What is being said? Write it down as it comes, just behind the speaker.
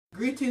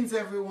Greetings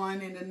everyone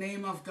in the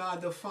name of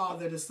God the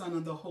Father, the Son,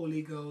 and the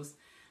Holy Ghost.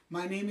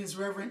 My name is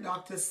Reverend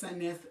Dr.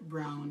 Senneth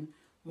Brown.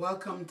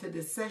 Welcome to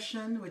this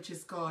session which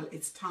is called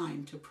It's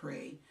Time to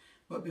Pray.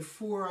 But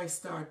before I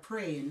start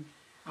praying,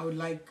 I would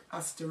like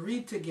us to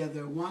read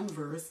together one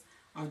verse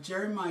of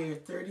Jeremiah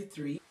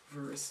 33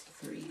 verse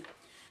 3.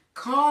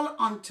 Call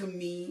unto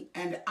me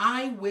and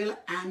I will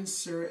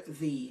answer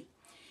thee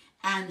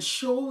and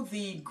show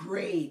thee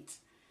great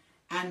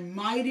and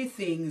mighty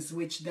things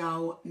which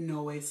thou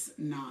knowest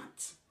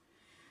not.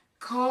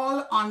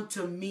 Call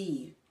unto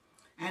me,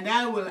 and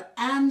I will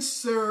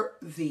answer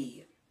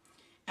thee,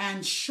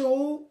 and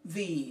show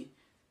thee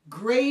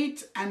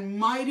great and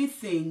mighty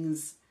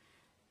things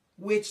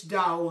which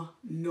thou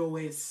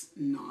knowest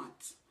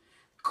not.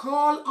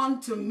 Call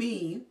unto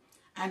me,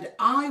 and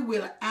I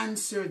will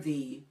answer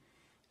thee,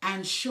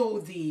 and show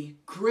thee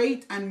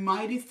great and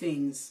mighty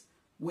things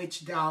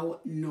which thou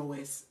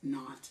knowest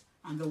not.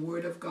 And the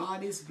word of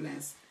God is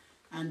blessed.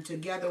 And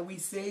together we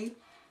say,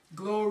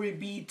 glory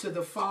be to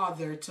the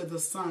Father, to the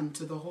Son,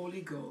 to the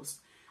Holy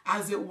Ghost,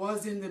 as it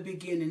was in the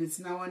beginning, it's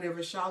now and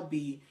ever shall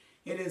be.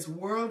 It is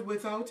world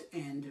without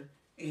end.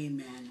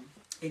 Amen.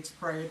 It's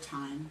prayer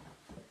time.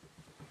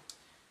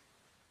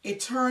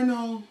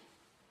 Eternal,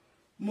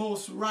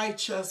 most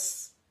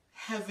righteous,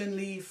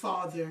 heavenly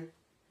Father,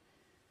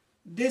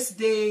 this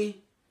day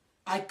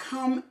I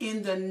come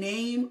in the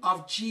name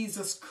of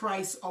Jesus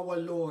Christ our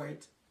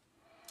Lord,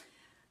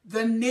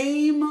 the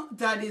name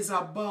that is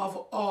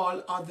above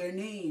all other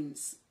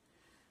names,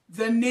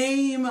 the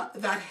name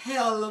that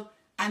hell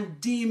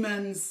and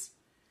demons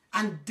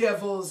and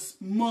devils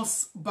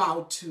must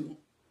bow to,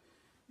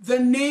 the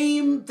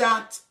name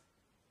that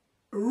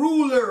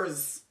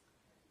rulers,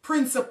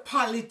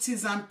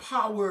 principalities and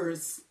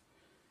powers,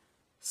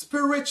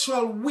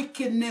 spiritual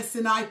wickedness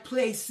in high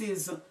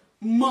places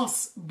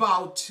must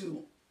bow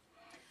to,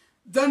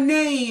 the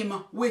name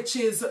which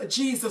is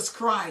Jesus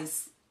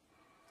Christ,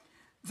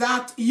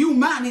 that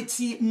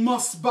humanity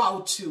must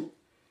bow to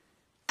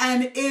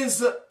and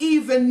is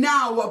even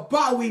now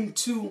bowing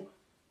to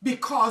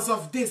because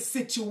of this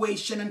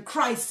situation and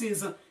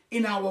crisis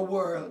in our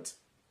world.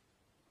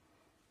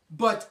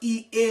 But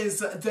he is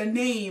the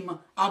name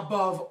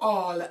above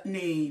all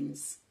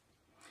names.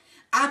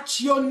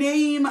 At your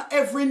name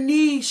every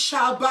knee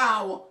shall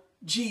bow,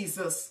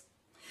 Jesus.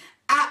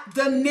 At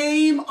the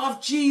name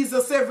of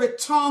Jesus every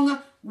tongue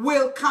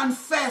will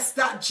confess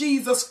that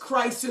Jesus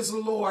Christ is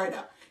Lord.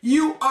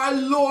 You are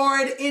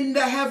Lord in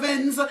the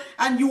heavens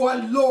and you are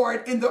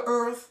Lord in the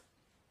earth.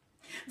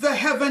 The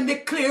heaven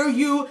declare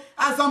you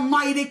as a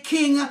mighty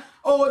king,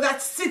 oh,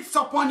 that sits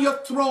upon your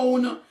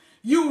throne.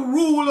 You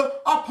rule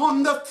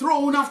upon the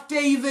throne of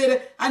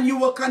David and you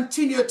will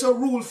continue to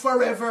rule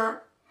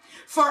forever.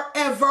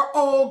 Forever,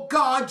 oh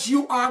God,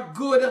 you are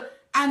good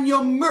and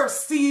your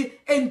mercy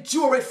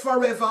endureth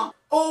forever.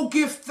 Oh,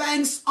 give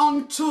thanks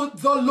unto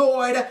the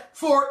Lord,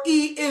 for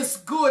he is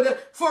good,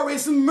 for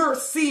his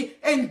mercy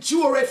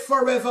endureth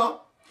forever.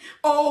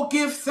 Oh,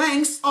 give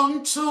thanks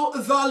unto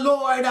the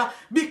Lord,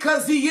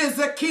 because he is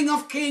the King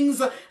of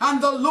kings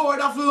and the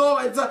Lord of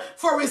lords,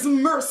 for his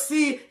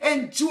mercy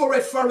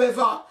endureth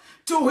forever.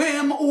 To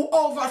him who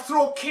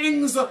overthrow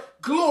kings,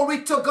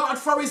 glory to God,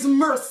 for his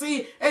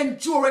mercy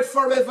endureth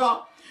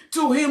forever.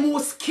 To him who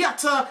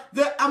scatter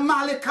the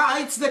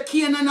Amalekites, the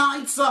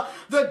Canaanites,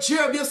 the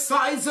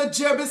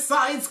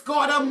Jebusites,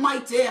 God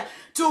Almighty.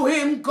 To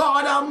him,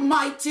 God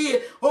Almighty,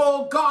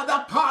 oh God,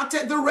 that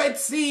parted the Red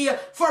Sea,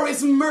 for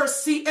his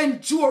mercy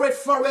endureth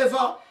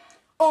forever.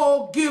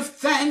 Oh, give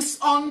thanks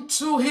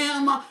unto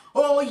him,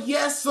 oh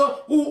yes,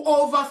 who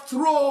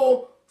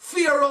overthrow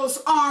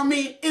Pharaoh's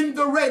army in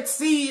the Red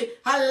Sea,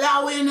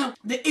 allowing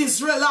the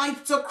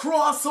Israelites to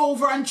cross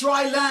over on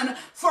dry land,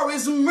 for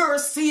his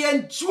mercy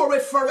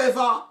endureth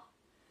forever.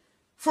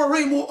 For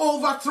him who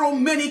overthrow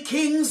many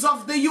kings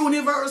of the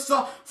universe,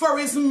 for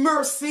his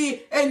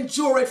mercy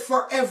endureth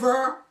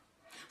forever.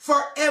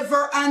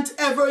 Forever and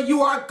ever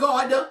you are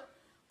God.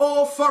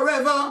 Oh,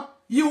 forever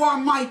you are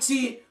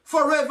mighty.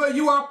 Forever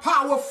you are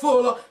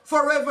powerful.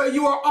 Forever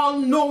you are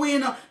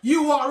all-knowing.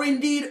 You are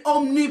indeed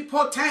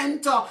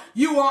omnipotent.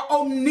 You are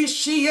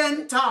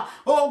omniscient.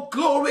 Oh,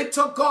 glory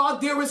to God.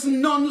 There is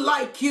none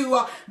like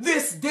you.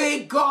 This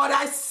day, God,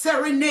 I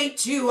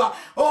serenade you.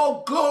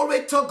 Oh,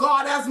 glory to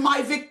God, as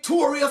my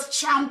victorious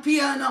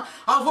champion of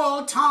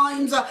all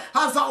times,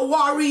 as a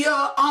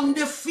warrior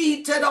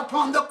undefeated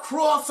upon the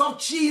cross of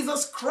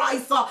Jesus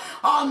Christ.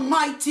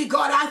 Almighty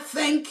God, I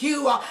thank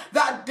you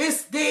that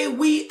this day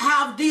we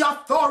have the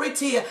authority.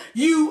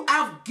 You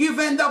have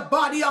given the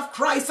body of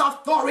Christ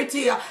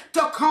authority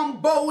to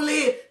come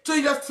boldly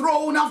to the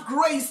throne of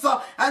grace,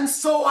 and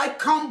so I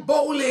come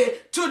boldly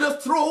to the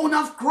throne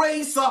of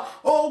grace.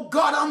 Oh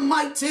God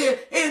Almighty,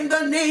 in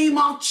the name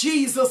of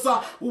Jesus,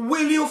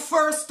 will you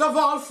first of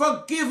all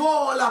forgive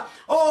all,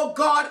 oh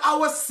God,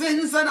 our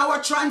sins and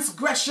our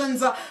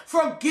transgressions.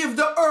 Forgive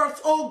the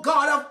earth, oh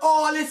God, of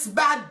all its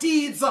bad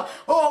deeds,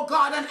 oh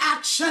God, and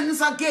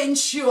actions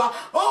against you.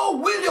 Oh,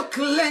 will you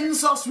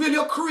cleanse us? Will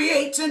you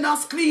create in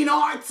us clean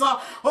hearts,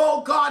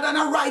 oh God, and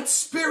a right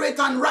spirit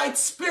and right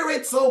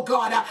spirits, oh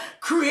God.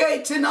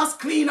 Create in us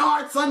clean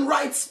hearts and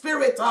right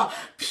spirit.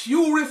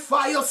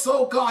 Purify us,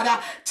 oh God.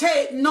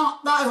 Take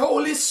not thy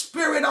Holy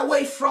Spirit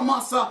away from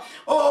us.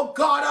 Oh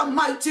God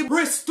Almighty,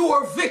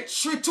 restore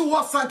victory to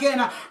us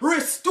again.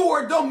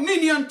 Restore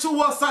dominion to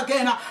us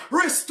again.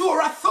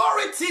 Restore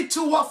authority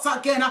to us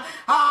again.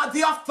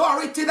 The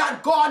authority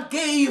that God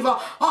gave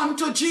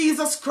unto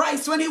Jesus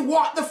Christ when he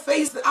walked the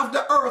face of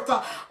the earth.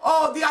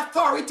 Oh, the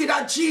authority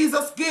that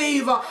Jesus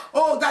gave.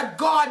 Oh, that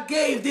God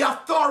gave. The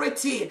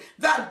authority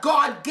that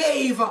God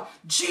gave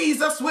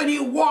Jesus when he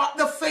walked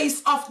the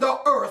face of the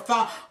earth.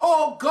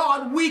 Oh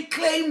God, we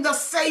claim the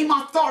same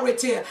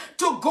authority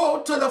to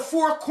go to the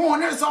four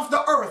corners of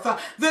the earth,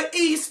 the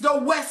east, the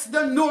west,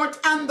 the north,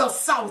 and the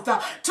south,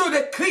 to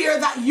declare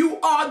that you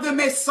are the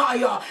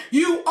Messiah.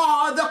 You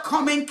are the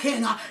coming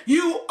King.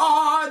 You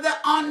are the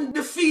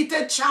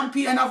undefeated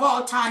champion of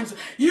all times.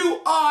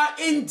 You are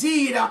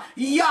indeed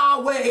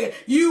Yahweh.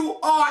 You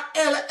are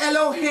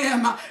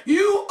Elohim.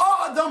 You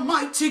are the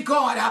mighty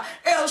God,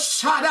 El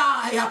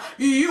Shaddai.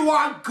 You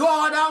are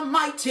God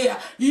Almighty.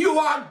 You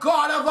are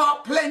God of all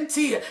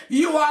plenty.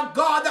 You are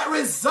God that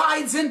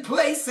resides in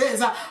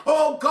places.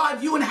 Oh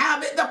God, you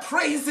inhabit the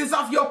praises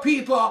of your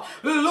people.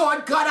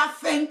 Lord God, I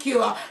thank you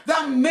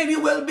that many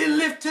will be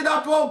lifted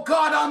up, oh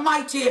God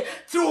Almighty,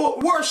 through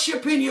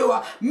worshiping you.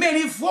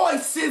 Many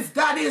voices,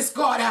 that is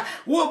God,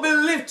 will be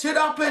lifted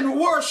up and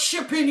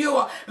worshiping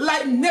you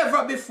like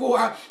never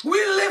before.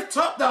 We lift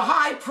up the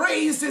high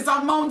praises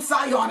of Mount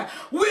Zion.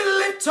 We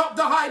lift up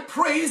the high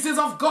praises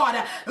of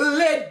God.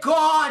 Let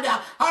God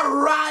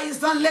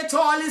arise and let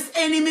all his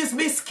enemies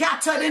be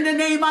scattered in the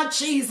name of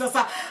Jesus.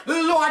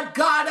 Lord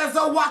God, as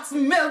the wax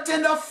melt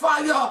in the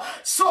fire,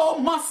 so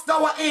must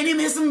our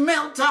enemies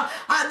melt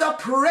at the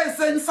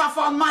presence of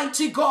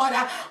Almighty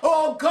God.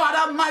 Oh God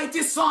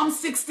Almighty, Psalm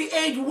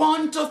 68,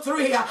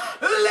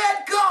 1-3.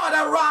 Let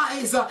God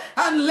arise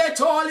and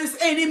let all his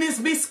enemies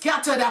be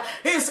scattered.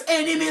 His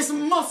enemies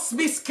must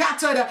be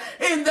scattered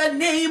in the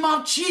name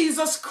of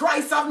Jesus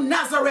Christ of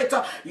Nazareth.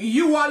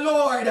 You are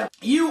Lord.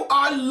 You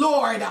are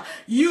Lord.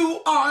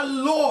 You are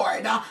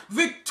Lord.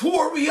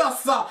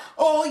 Victorious.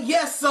 Oh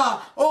yes.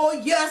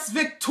 Oh yes.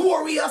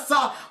 Victorious.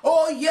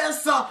 Oh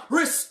yes.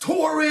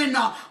 Restoring.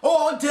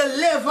 Oh,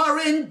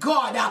 delivering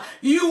God.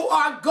 You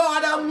are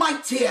God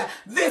Almighty.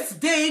 This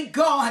day,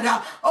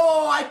 God.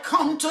 Oh, I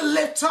come to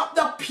lift up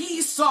the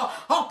peace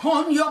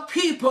upon your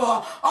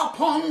people,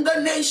 upon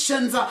the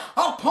nations,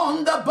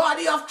 upon the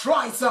body of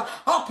Christ,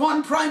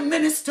 upon prime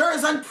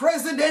ministers and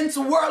presidents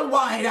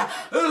worldwide.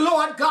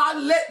 Lord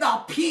God, let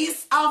the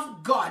peace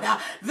of God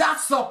that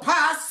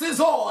surpasses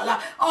all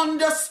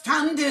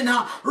understanding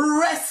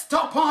rest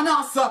upon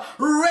us,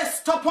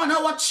 rest upon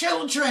our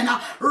children,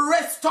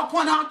 rest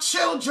upon our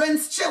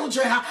children's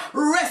children,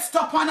 rest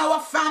upon our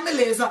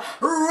families,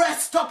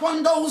 rest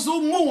upon those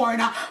who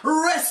mourn,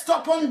 rest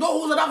upon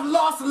those that have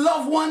lost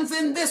loved ones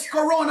in this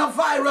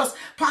coronavirus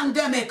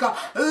pandemic.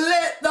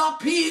 Let the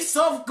peace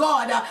of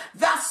God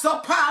that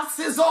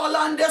surpasses all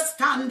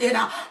understanding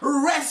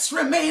rest,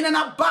 remain, and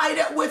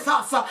abide with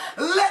us.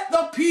 Let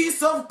the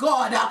peace of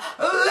God,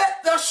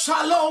 let the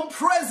shalom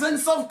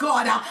presence of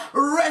God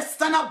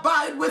rest and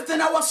abide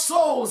within our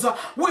souls,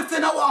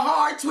 within our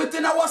hearts,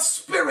 within our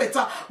spirit,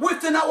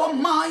 within our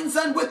minds,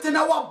 and within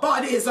our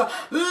bodies.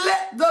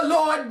 Let the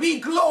Lord be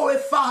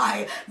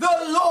glorified. The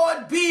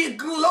Lord be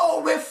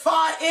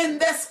glorified in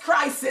this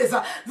crisis.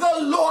 The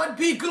Lord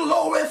be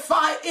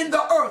glorified in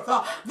the earth.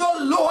 The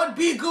Lord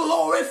be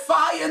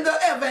glorified in the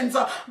heavens.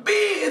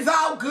 Be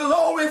thou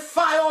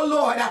glorified, O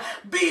Lord.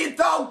 Be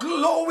thou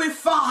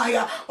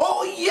glorified.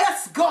 Oh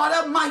yes, God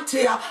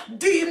Almighty.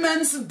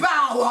 Demons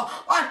bow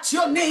at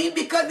your name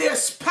because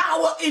there's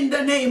power in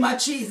the name of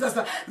Jesus.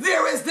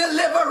 There is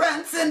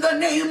deliverance in the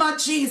name of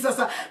Jesus.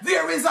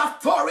 There is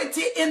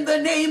authority in the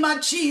name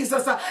of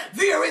Jesus.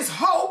 There is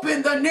hope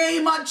in the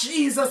name of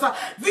Jesus.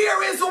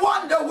 There is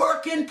wonder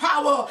working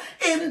power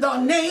in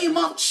the name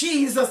of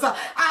Jesus.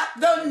 At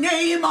the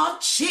name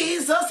of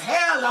Jesus,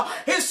 hell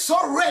is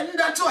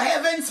surrender to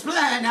heaven's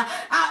plan.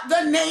 At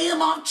the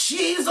name of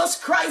Jesus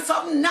Christ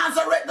of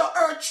Nazareth, the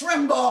earth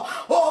tremble.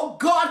 Oh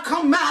God,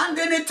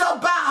 commanding it to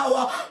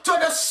bow to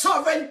the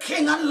sovereign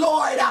King and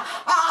Lord.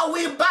 Are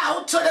we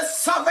bow to the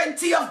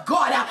sovereignty of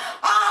God?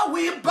 Are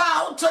we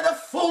bow to the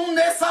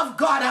fullness of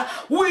God?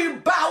 We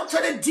bow to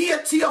the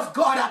deity of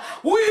God.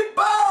 We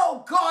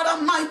bow, God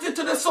Almighty,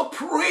 to the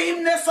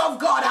supremeness of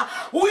God.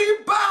 We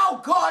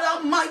bow, God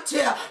Almighty,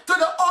 to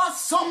the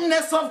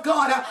awesomeness of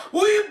God.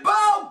 We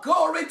bow,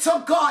 glory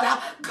to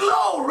God.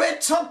 Glory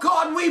to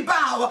God, we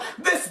bow.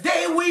 This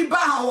day we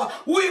bow.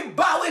 We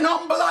bow in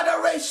humble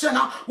adoration.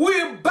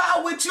 We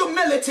bow with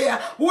humility.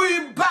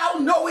 We bow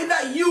knowing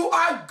that you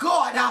are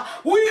God.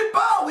 We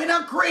bow in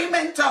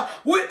agreement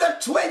with the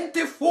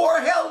 24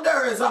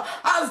 elders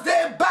as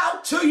they bow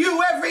to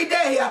you every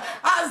day,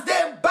 as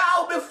they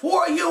bow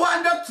before you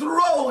on the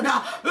throne.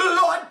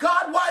 Lord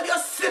God, while you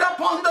sit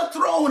upon the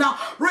throne,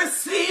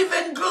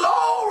 receiving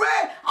glory,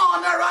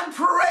 honor, and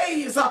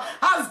praise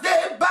as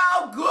they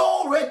bow,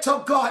 glory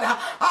to God.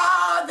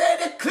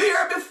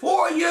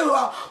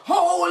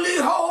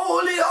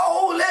 holy,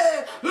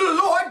 holy,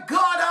 Lord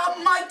God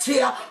Almighty,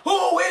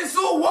 who is,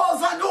 who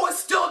was, and who is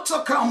still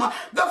to come,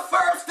 the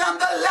first and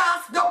the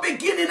last, the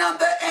beginning and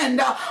the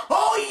end.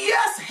 Oh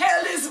yes,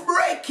 hell is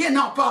breaking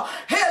up.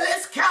 Hell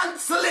is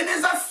canceling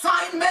his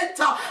assignment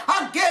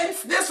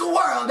against this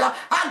world,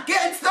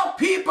 against the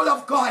people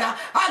of God,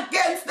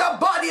 against the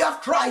body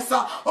of Christ.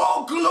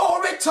 Oh,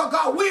 glory to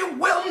God. We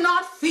will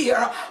not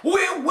fear.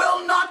 We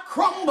will not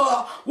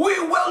crumble. We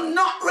will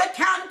not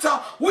recant.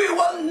 We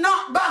will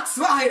not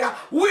backslide.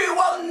 We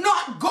will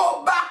not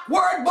go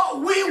backward, but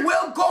we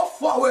will go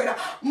forward.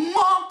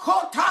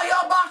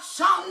 Makotaya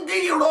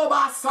bashandi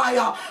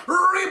robasaya.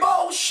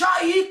 Ribo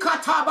shai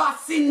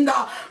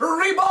katabasinda.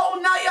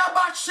 Ribo naya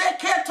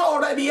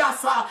basheketo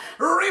rebiasa.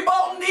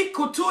 Ribo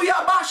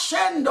nikutuya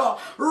bashendo.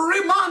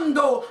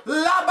 Rimando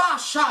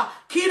labasha.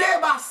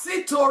 Kireba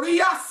sito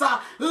riasa.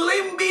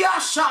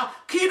 Limbiasha.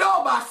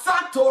 Kiroba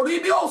sato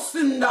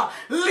ribiosinda.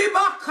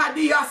 Liba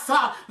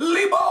kadiasa.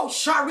 Libo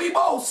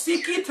sharibo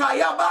sikita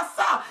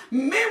yabasa.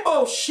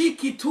 Mimbo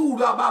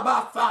shikitura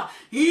babasa.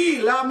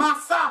 Ila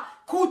masa.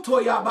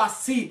 Kuto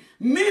yabasi.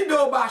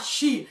 Mindo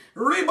bashi.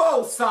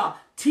 Ribosa.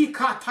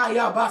 Tikata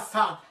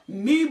yabasa.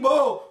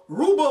 Mibo.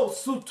 Rubo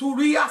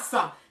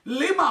suturiasa.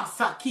 Lima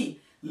saki.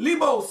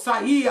 Libo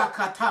saia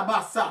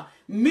katabasa.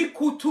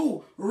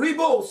 Mikutu.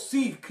 Ribo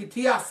si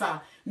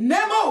kitiasa.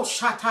 Nemo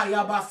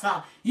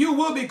shatayabasa. You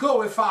will be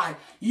glorified.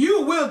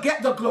 You will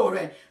get the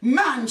glory.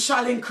 Man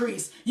shall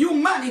increase.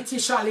 Humanity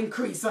shall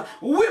increase.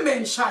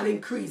 Women shall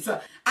increase.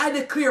 I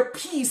declare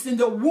peace in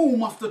the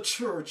womb of the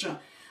church.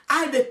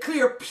 I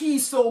declare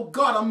peace, O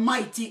God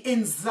Almighty,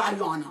 in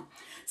Zion.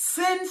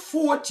 Send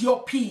forth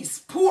your peace.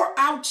 Pour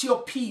out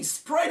your peace.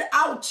 Spread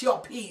out your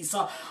peace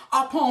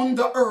upon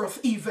the earth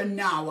even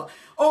now.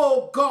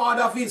 Oh God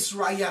of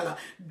Israel,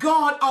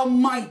 God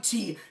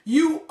Almighty,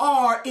 you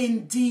are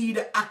indeed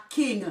a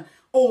king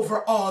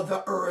over all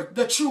the earth,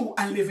 the true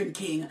and living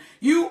King.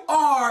 You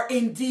are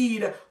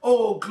indeed,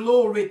 oh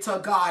glory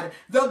to God,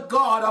 the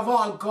God of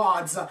all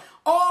gods.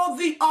 All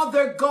the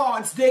other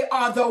gods, they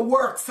are the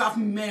works of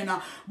men,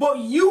 but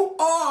you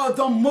are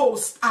the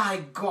Most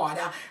High God.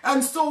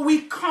 And so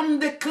we come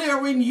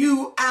declaring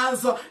you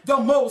as the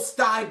Most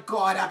High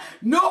God.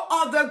 No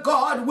other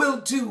God will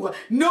do.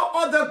 No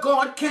other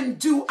God can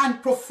do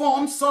and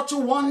perform such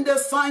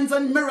wonders, signs,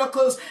 and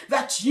miracles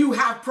that you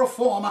have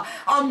performed.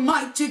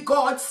 Almighty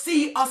God,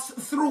 see us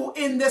through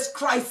in this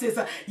crisis.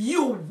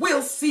 You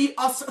will see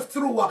us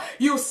through.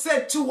 You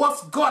said to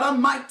us, God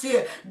Almighty,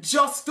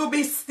 just to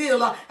be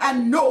still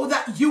and know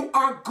that you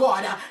are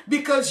God,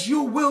 because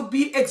you will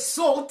be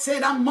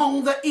exalted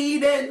among the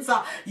Edens.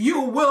 You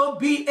will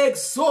be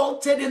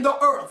exalted in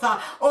the earth.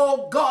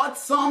 Oh God,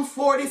 Psalm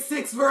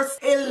 46 verse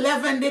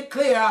 11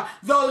 declare,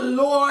 the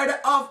Lord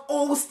of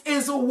hosts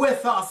is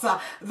with us.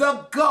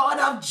 The God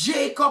of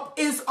Jacob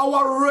is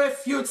our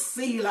refuge,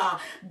 Selah.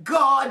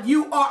 God,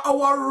 you are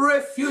our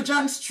refuge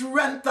and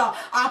strength,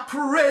 a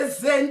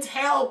present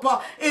help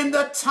in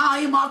the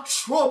time of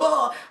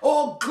trouble.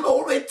 Oh,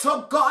 glory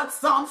to God.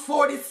 Psalm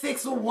 46:1.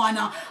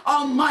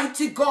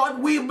 Almighty God,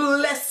 we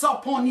bless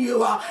upon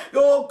you.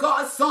 Oh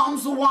God,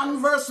 Psalms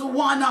 1 verse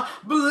 1.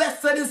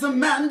 Blessed is the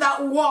man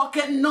that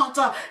walketh not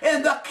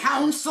in the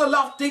counsel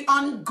of the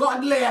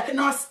ungodly,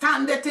 nor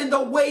standeth in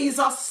the ways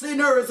of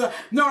sinners,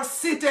 nor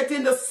sitteth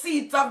in the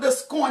seat of the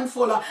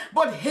scornful,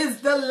 but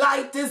his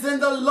delight is in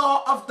the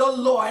law of the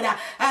Lord,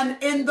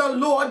 and in the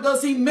Lord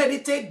does he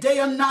meditate day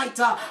and night.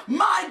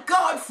 My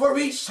God, for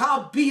he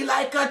shall be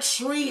like a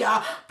tree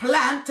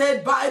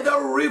planted by the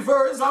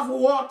rivers of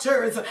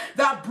waters,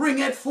 that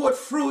bringeth forth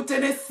fruit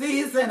in his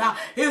season.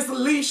 His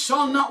leaf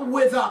shall not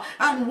wither,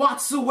 and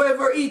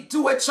whatsoever he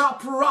doeth shall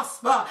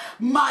prosper.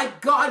 My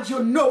God,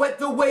 you know it,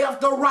 the way of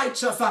the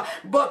righteous,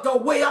 but the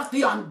way of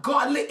the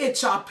ungodly it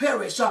shall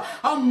perish.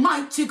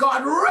 Almighty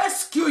God,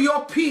 rescue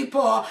your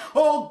people.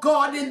 Oh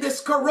God, in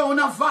this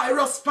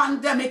coronavirus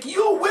pandemic,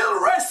 you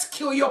will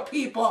rescue your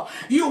people.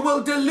 You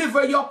will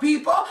deliver your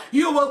people.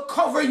 You will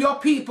cover your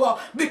people,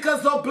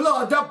 because the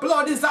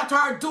blood is at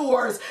our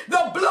doors.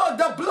 The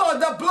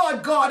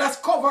blood, God, has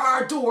covered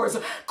our doors.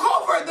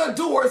 Cover the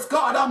doors,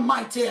 God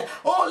Almighty.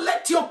 Oh,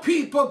 let your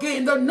people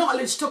gain the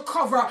knowledge to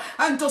cover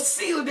and to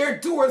seal their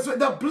doors with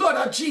the blood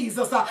of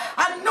Jesus.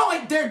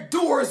 Anoint their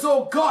doors,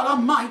 oh God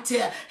Almighty,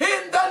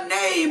 in the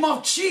name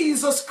of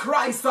Jesus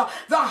Christ, the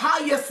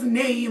highest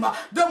name,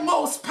 the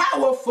most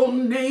powerful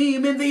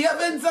name in the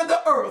heavens and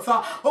the earth.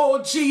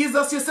 Oh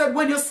Jesus, you said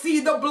when you see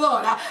the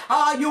blood,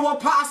 you will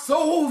pass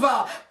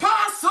over.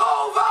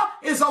 Passover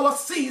is our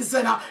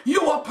season.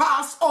 You will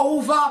pass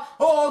over,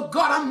 oh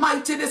God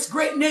Almighty, this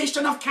great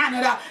nation of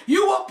Canada.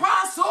 You will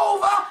pass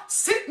over.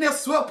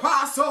 Sickness will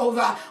pass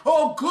over.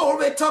 Oh,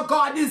 glory to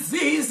God.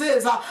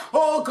 Diseases.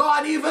 Oh,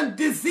 God, even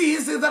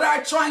diseases that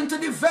are trying to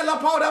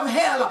develop out of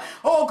hell.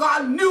 Oh,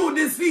 God, new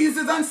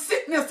diseases and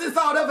sicknesses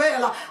out of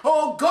hell.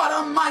 Oh, God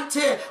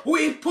Almighty,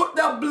 we put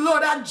the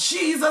blood of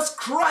Jesus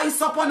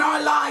Christ upon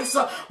our lives.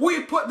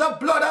 We put the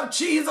blood of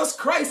Jesus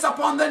Christ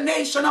upon the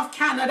nation of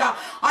Canada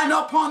and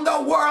upon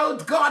the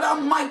world, God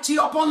Almighty,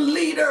 upon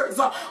leaders.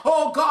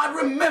 Oh, God,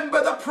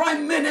 remember the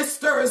prime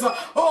ministers.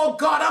 Oh,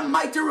 God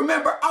Almighty,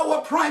 remember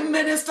our Prime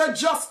Minister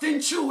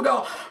Justin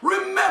Trudeau.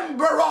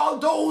 Remember all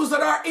those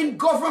that are in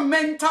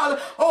governmental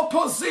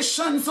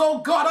positions, oh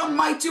God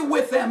Almighty,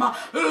 with them.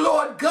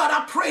 Lord God,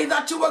 I pray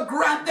that you will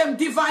grant them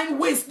divine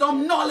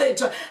wisdom,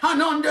 knowledge,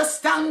 and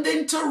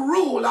understanding to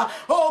rule,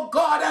 oh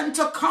God, and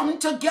to come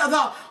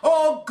together,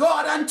 oh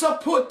God, and to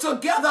put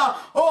together,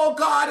 oh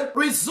God,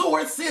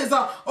 resources,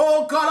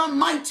 oh God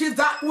Almighty,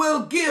 that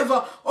will give,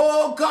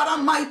 oh God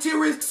Almighty,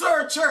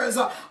 researchers,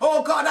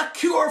 oh God, a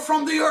cure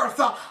from the earth.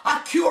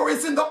 A cure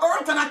is in the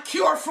earth and a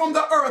cure from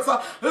the earth.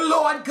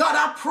 Lord God,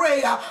 I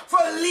pray for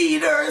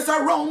leaders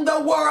around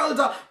the world,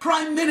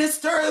 prime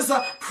ministers,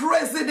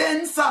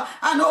 presidents,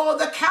 and all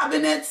the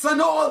cabinets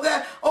and all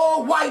the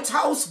White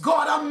House,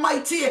 God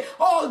Almighty,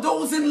 all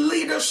those in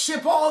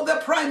leadership, all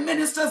the prime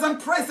ministers and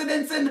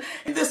presidents in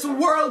this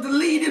world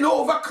leading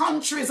over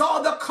countries,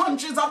 all the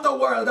countries of the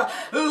world.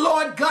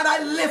 Lord God,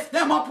 I lift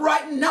them up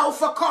right now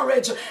for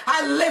courage.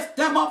 I lift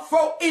them up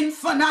for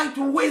infinite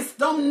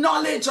wisdom,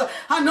 knowledge,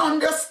 and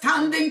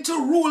understanding to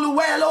rule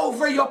well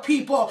over your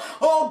people,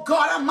 oh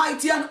God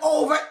Almighty, and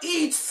over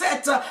each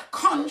set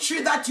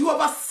country that you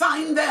have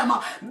assigned them.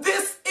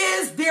 This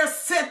is their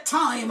set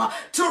time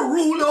to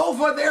rule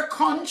over their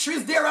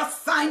countries, their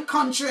assigned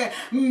country.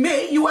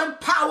 May you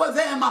empower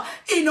them,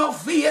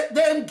 innovate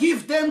them,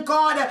 give them,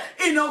 God,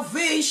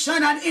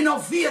 innovation and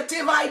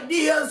innovative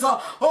ideas,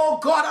 oh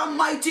God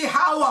Almighty,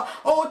 how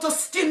to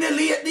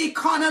stimulate the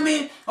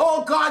economy,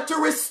 oh God, to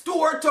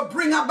restore, to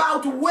bring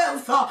about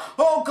wealth,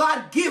 oh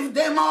God, give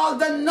them all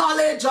the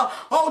knowledge,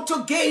 how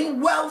to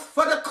gain wealth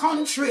for the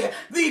country.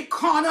 The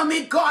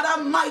economy, God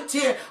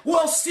Almighty,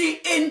 will see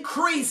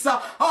increase.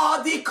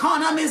 The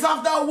economies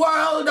of the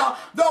world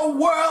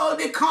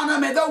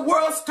economy, the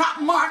world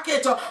stock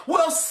market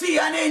will see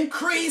an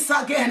increase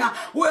again.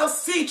 We'll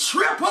see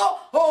triple,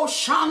 oh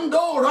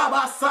Shando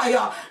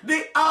Rabasaya,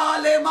 the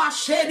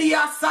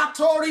Alemashedia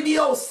Satori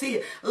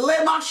Diosi,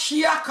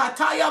 Lemashia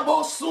Kataya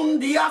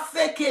Bosundia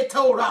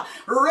Seketora,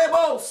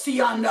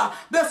 Rebosianda.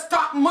 The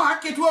stock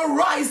market will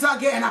rise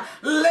again.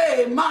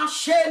 Le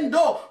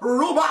Mashendo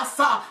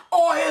Rubasa.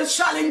 Oil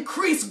shall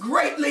increase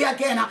greatly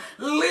again.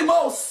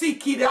 Limo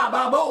Sikida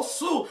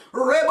Babosu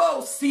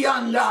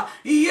Rebosianda.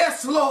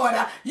 Yes, Lord,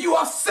 you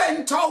have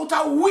sent out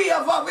a wave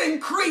of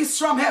increase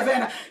from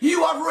heaven.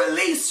 You have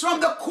released from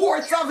the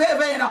courts of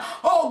heaven.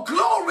 Oh,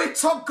 glory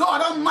to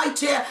God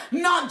Almighty,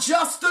 not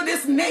just to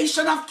this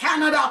nation of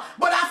Canada,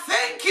 but I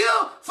thank you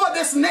for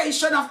this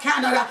nation of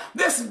Canada,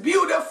 this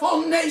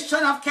beautiful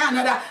nation of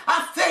Canada.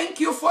 I thank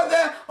you for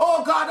the,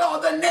 oh God, all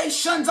the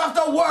nations of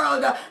the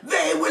world.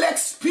 They will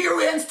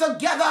experience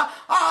together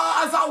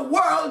as a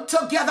world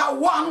together,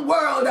 one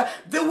world,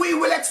 that we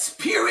will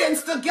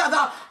experience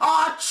together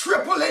a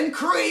triple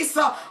increase,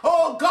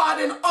 oh God,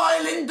 in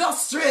oil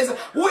industries.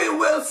 We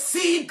will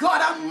see,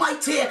 God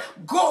Almighty,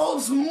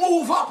 golds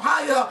move up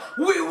higher.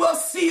 We will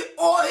see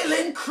oil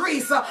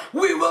increase.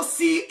 We will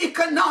see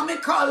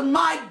economical,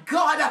 my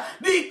God,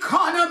 the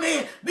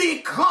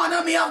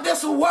economy of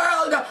this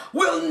world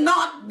will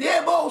not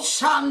debo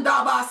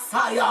shanda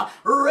basaya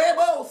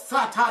rebo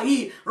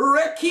satai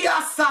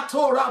rekia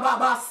satora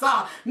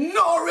babasa.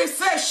 No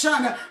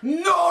recession,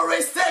 no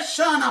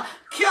recession.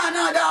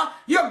 Canada,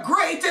 your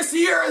greatest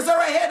years are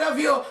ahead of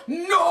you.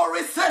 No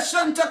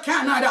recession to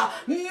Canada.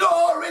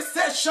 No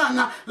recession.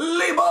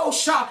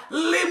 Libosha,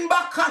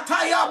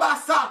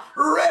 Limbakatayabasa,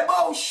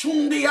 Rebo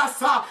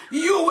Shundiasa.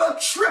 You will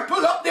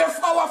triple up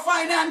our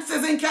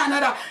finances in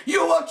Canada.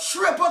 You will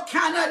triple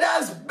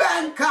Canada's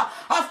bank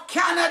of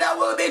Canada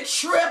will be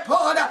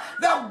tripled.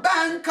 The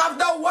bank of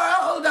the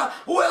world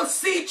will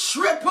see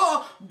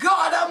triple.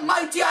 God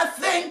Almighty, I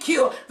thank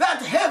you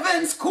that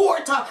heaven's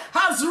court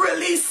has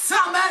released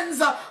summons.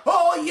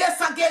 Oh yes,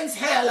 against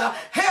hell.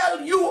 Hell,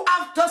 you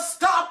have to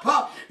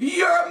stop.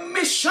 Your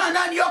mission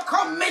and your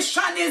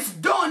commission is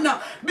done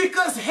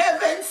because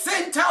heaven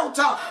sent out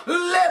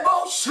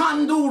Lebo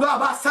Shandura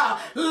Basa,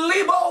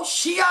 Libo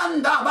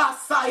Shianda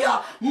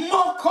Basaya,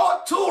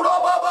 Moko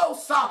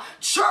Turobobosa,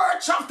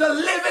 Church of the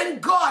Living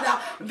God.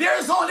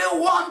 There's only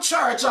one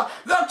church,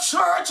 the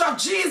Church of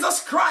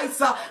Jesus Christ,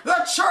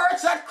 the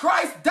church that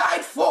Christ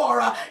died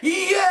for.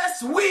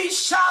 Yes, we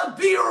shall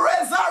be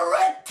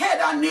resurrected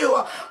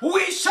anew.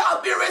 We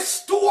shall be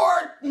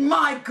restored,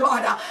 my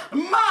God,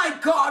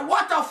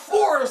 what a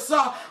force,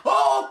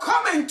 oh,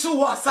 coming coming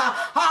to us.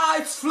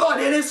 It's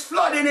flooding, it's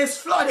flooding, it's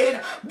flooding.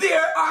 They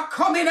are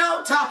coming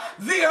out.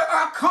 They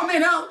are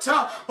coming out.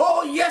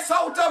 Oh yes,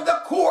 out of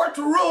the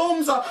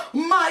courtrooms.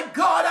 My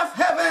God of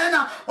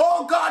heaven.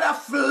 Oh God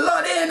of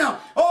flooding.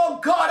 Oh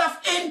God of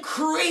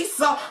increase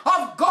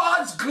of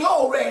God's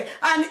glory,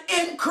 an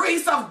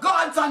increase of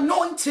God's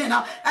anointing,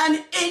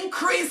 an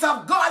increase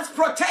of God's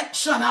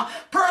protection,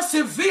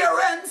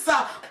 perseverance,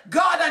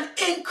 God, an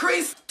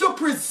increase to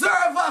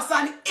preserve us,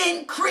 an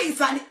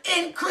increase, an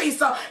increase.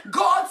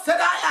 God said,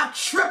 I have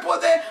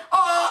tripled the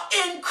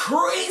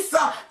increase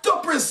to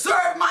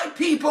preserve my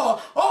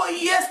people. Oh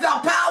yes,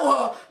 the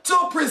power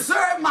to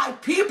preserve my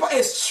people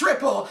is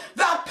triple.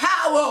 The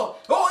power,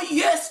 oh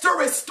yes, to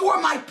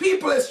restore my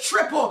people is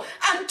triple.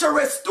 And to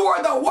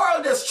restore the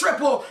world is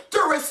triple.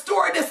 To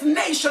restore this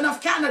nation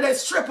of Canada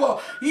is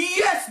triple.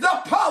 Yes,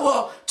 the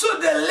power to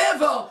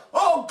deliver.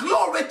 Oh,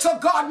 glory to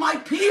God, my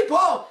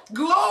people.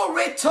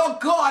 Glory to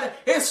God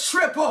is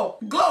triple.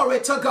 Glory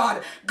to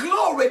God.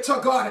 Glory to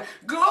God.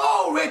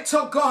 Glory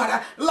to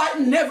God. Like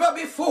never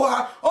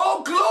before.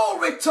 Oh,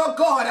 glory to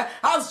God.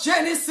 As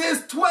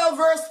Genesis 12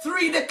 verse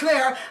 3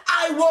 declare,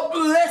 I will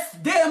bless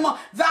them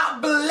that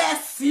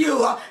bless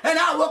you, and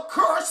I will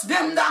curse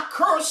them that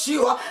curse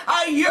you.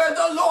 I hear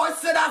the Lord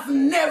said as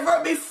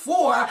never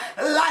before,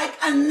 like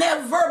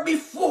never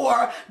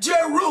before,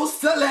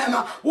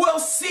 Jerusalem will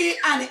see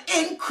an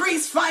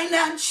increase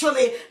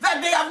financially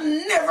that they have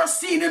never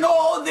seen in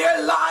all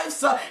their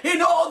lives,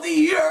 in all the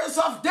years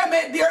of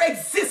their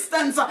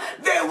existence.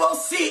 They will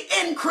see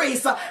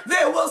increase.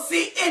 They will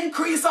see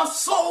increase of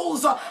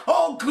souls.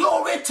 Oh,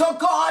 glory to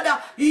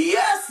God.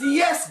 Yes,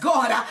 yes,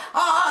 God.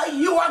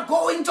 You are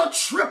going to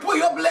triple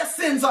your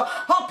blessings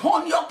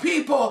upon your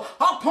people,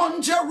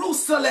 upon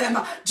Jerusalem.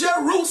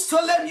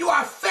 Jerusalem, you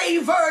are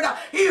favored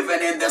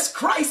even in this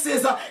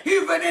crisis,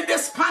 even in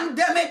this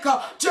pandemic.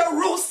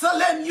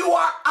 Jerusalem, you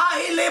are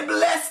highly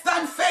blessed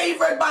and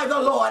favored by the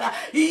Lord.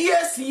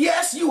 Yes,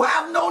 yes, you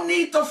have no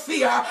need to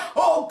fear.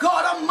 Oh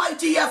God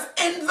Almighty, He has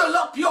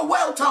enveloped your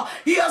wealth.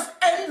 He has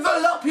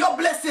enveloped your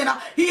blessing.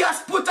 He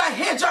has put a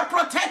hedge of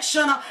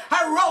protection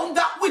around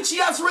that which He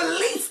has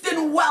released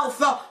in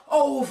wealth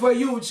over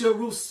you,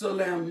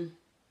 Jerusalem.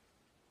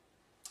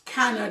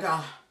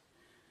 Canada,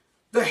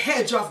 the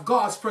hedge of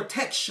God's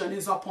protection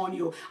is upon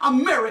you.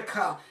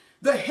 America,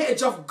 the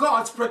hedge of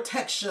God's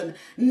protection.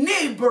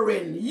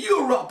 Neighboring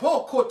Europe,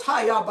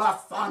 Okotaya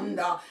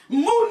Basanda,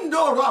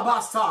 Mundo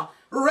Rabasa.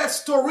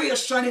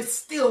 Restoration is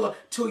still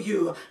to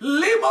you.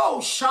 Limo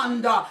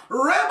Shanda,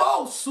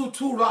 Rebo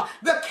Sutura,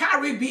 the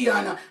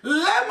Caribbean,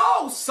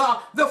 Lemosa,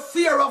 the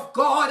fear of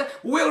God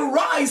will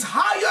rise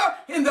higher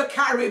in the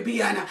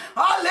Caribbean.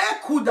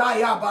 Ale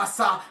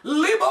Kudayabasa,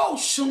 Libo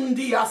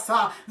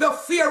Shundiasa, the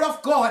fear of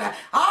God.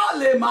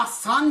 Ale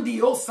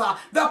Masandiosa,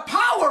 the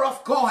power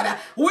of God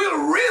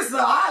will rise.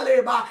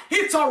 Aleba,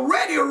 it's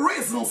already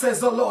risen, says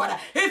the Lord.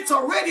 It's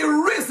already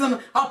risen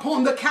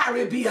upon the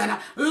Caribbean.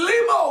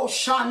 Limo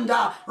Shanda.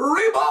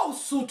 Ribo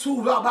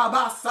Sutura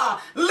Babasa.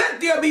 Let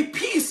there be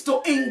peace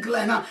to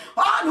England, on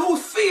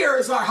whose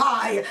fears are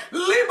high.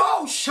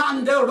 Libo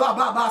Shandera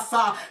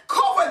Babasa.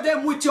 Cover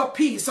them with your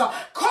peace.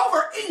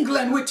 Cover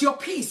England with your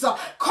peace.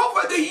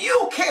 Cover the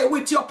UK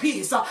with your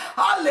peace.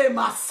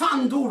 Alema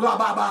Sandura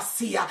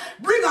Babasia.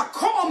 Bring a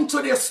calm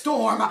to the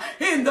storm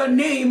in the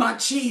name of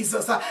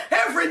Jesus.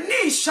 Every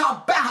knee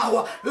shall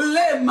bow.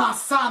 Lema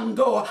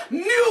Sando.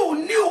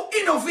 New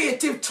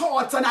innovative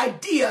thoughts and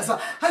ideas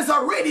has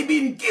already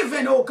been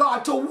given, oh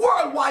God, to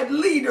worldwide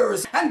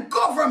leaders and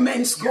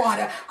governments,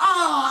 God.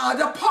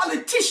 The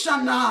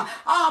politician,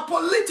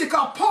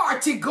 political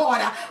party,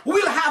 God,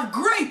 will have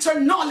greater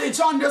knowledge,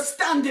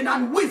 understanding,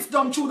 and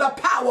wisdom through the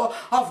power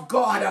of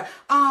God.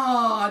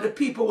 The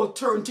people will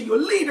turn to you.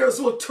 Leaders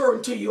will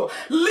turn to you.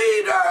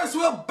 Leaders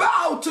will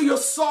bow to your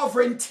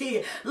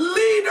sovereignty.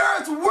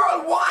 Leaders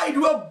worldwide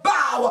will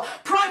bow.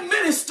 Prime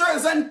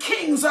ministers and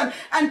kings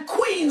and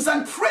queens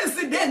and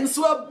presidents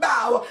will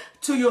bow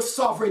to your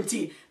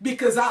sovereignty,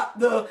 because at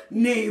the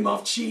name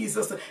of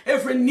Jesus,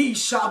 every knee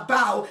shall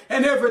bow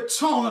and every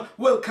tongue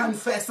will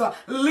confess.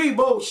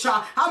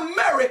 Libosha,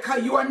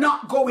 America, you are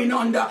not going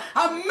under.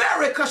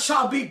 America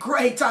shall be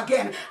great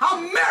again.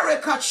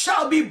 America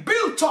shall be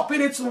built up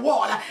in its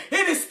wall,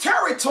 in its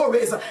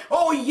territories.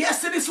 Oh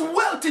yes, in its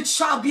wealth it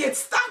shall be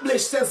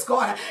established, says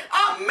God.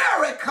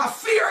 America,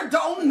 fear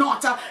thou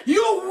not.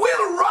 You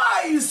will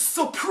rise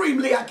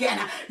supremely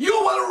again. You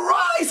will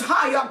rise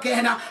high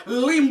again.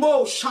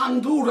 Limbo Shandura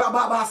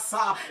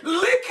Babasa,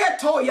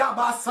 Liketo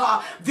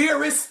Yabasa.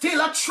 There is still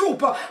a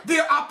troop.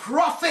 There are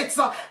prophets,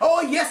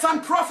 oh yes,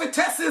 and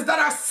prophetesses that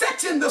are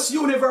set in this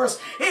universe,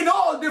 in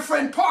all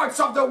different parts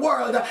of the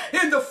world,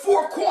 in the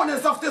four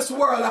corners of this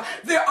world.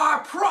 There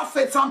are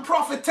prophets and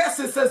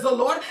prophetesses, says the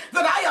Lord,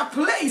 that I have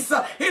placed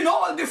in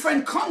all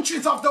different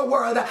countries of the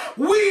world.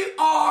 We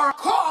are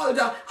called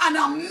on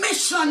a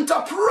mission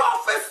to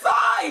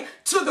prophesy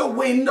to the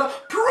wind,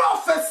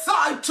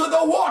 prophesy to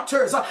the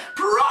waters,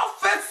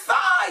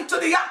 prophesy to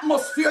the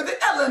atmosphere, the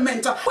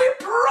element. We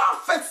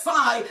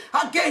prophesy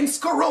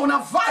against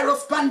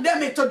coronavirus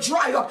pandemic to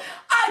dry up.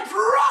 I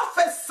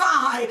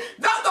prophesy prophesy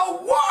that the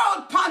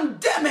world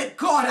pandemic,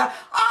 God,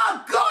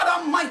 our God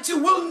Almighty,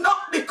 will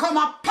not become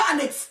a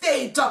panic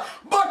state,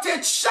 but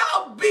it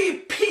shall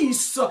be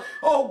peace,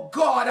 oh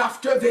God,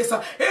 after this.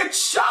 It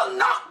shall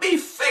not be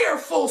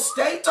fearful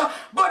state,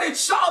 but it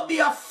shall be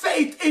a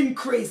faith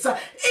increase.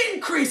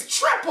 Increase,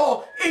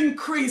 triple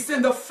increase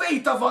in the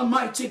faith of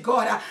Almighty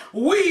God.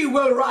 We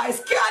will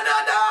rise.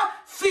 Canada,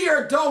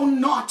 fear thou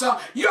not.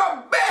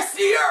 Your best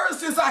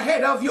years is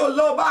ahead of you.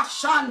 Loba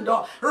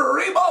Shando,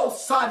 Ribo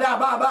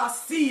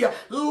Sadababasi,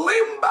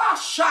 Limba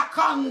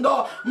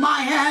Shakando.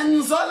 My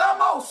hands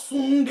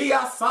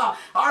Alamosundiasa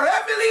are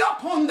heavily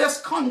upon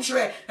this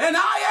country, and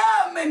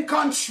I am in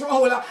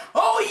control.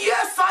 Oh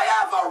yes, I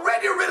have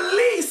already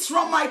released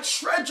from my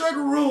treasured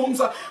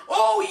rooms.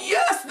 Oh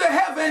yes, the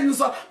heavens,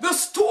 the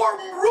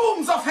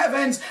storerooms of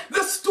heavens,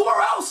 the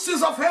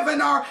storehouses of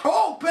heaven are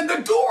open.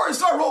 The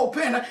doors are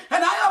open, and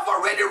I have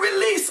already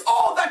released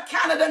all that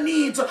Canada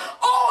needs,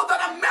 all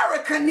that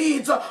America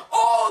needs,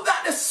 all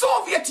that the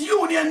Soviet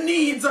Union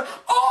needs,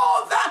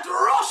 all that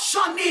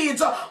Russia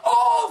needs,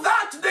 all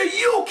that the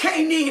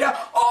UK need,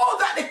 all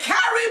that the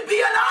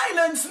Caribbean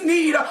islands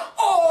need,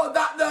 all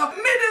that the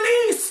Middle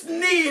East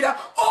need,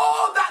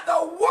 all that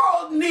the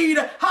world need.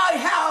 I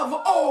have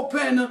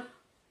opened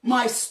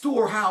my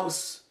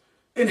storehouse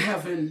in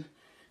heaven,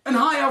 and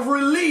I have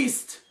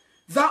released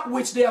that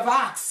which they have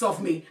asked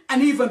of me,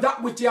 and even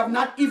that which they have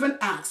not even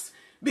asked,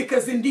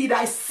 because indeed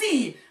I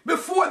see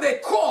before they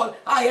call,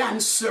 I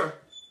answer.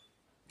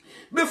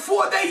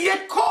 Before they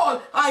yet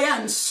call, I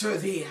answer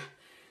thee.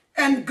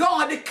 And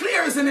God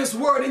declares in his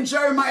word in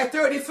Jeremiah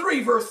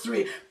 33 verse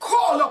 3,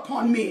 call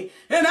upon me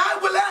and I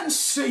will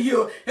answer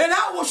you, and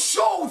I will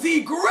show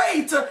thee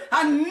great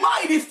and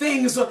mighty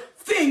things,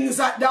 things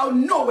that thou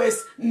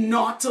knowest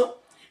not.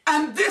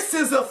 And this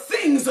is the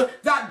things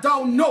that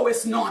thou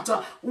knowest not.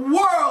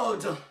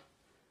 World,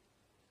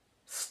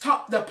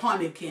 stop the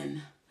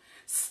panicking.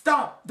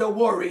 Stop the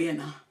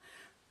worrying.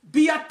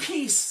 Be at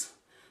peace.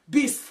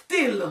 Be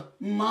still,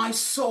 my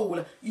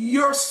soul.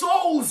 Your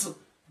souls,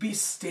 be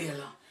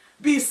still.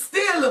 Be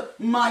still,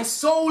 my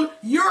soul.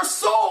 Your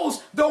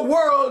souls, the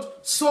world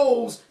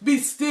souls, be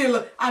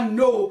still and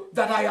know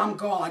that I am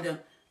God.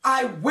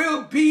 I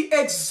will be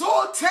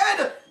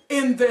exalted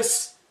in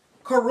this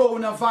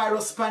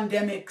coronavirus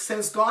pandemic,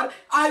 says God.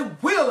 I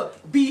will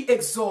be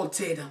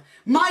exalted.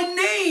 My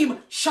name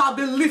shall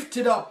be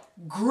lifted up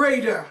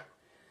greater,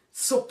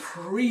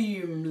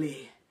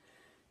 supremely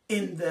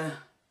in the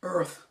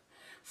earth.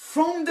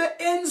 From the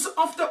ends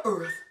of the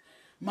earth,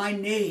 my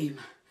name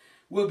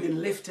will be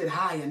lifted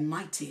high and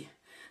mighty,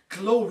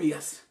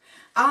 glorious.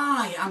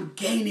 I am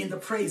gaining the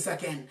praise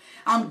again.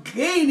 I'm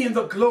gaining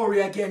the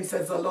glory again,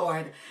 says the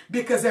Lord,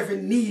 because every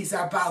knees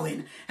are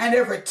bowing and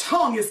every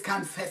tongue is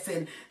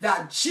confessing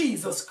that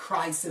Jesus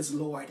Christ is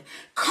Lord.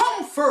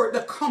 Comfort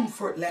the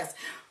comfortless.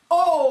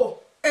 Oh,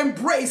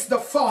 embrace the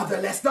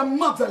fatherless, the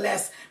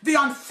motherless, the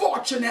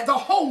unfortunate, the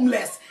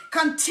homeless.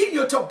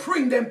 Continue to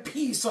bring them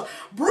peace.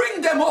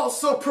 Bring them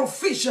also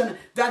provision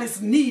that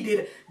is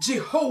needed.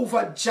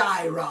 Jehovah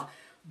Jireh,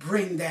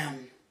 bring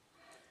them.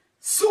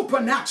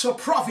 Supernatural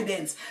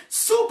providence.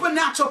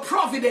 Supernatural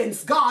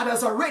providence God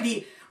has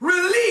already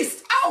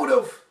released out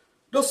of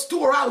the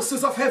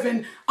storehouses of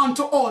heaven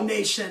unto all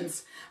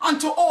nations.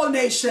 Unto all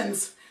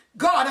nations.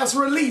 God has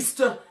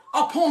released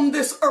upon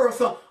this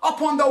earth,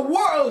 upon the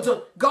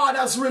world, God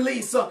has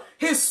released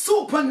his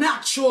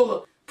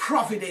supernatural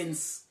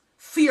providence.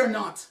 Fear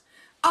not.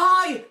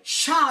 I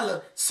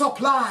shall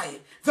supply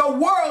the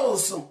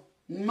world's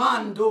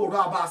Mando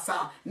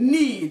Rabasa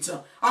needs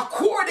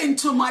according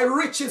to my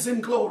riches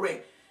in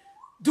glory.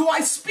 Do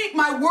I speak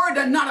my word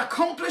and not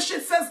accomplish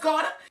it, says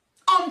God?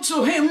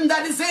 Unto him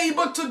that is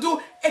able to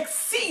do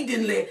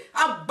exceedingly,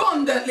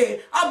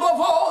 abundantly,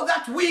 above all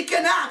that we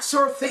can ask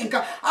or think,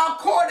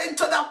 according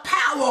to the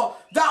power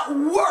that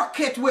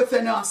worketh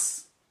within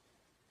us.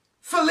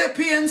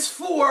 Philippians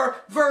 4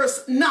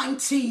 verse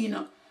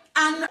 19.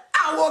 And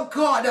our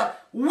God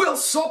will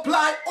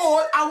supply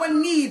all our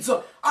needs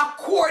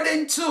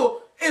according to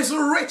his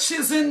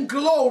riches in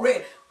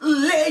glory.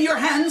 Lay your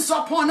hands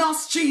upon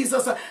us,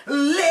 Jesus.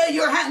 Lay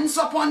your hands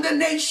upon the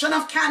nation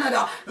of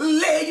Canada.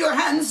 Lay your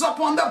hands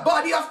upon the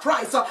body of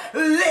Christ.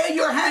 Lay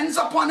your hands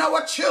upon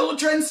our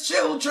children's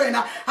children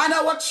and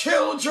our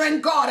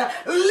children, God.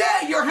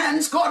 Lay your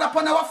hands, God,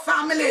 upon our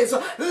families.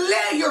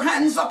 Lay your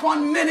hands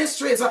upon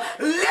ministries.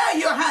 Lay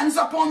your hands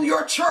upon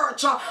your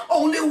church.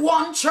 Only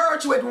one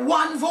church with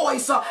one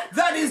voice.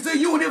 That is the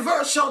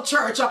universal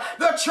church.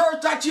 The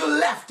church that you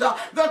left.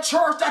 The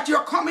church that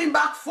you're coming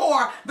back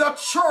for. The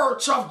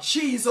church of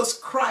Jesus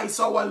Christ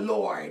our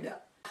Lord.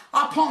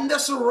 Upon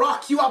this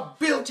rock you have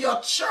built your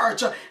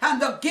church,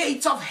 and the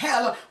gates of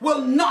hell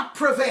will not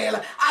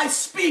prevail. I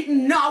speak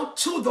now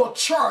to the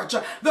church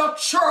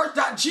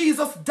that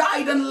Jesus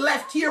died and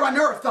left here on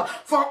earth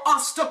for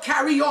us to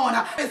carry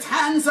on. His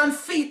hands and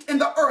feet in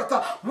the earth.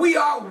 We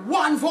are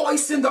one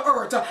voice in the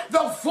earth,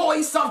 the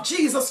voice of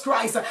Jesus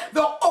Christ,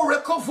 the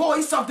oracle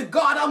voice of the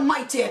God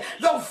Almighty,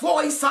 the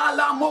voice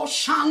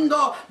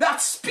Alamoshando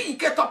that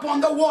speaketh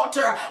upon the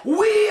water.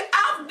 We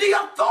have the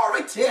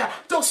authority Almighty,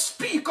 to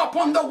speak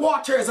upon the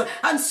waters.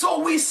 And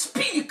so we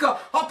speak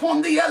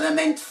upon the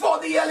element, for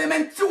the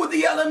element, through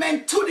the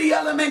element, to the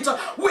element.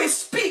 We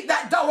speak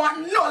that thou art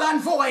null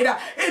and void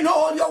in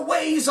all your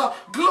ways.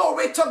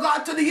 Glory to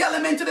God, to the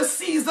element, to the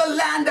seas, the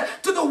land,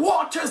 to the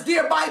waters,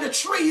 thereby the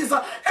trees,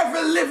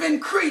 every living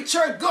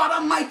creature. God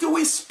Almighty,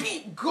 we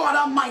speak, God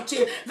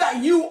Almighty,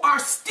 that you are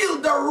still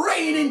the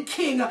reigning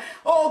King,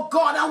 oh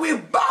God, and we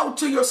bow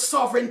to your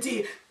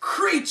sovereignty.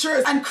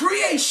 Creatures and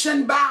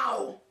creation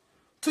bow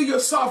to your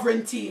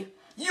sovereignty.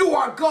 You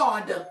are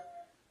God.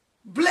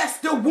 Bless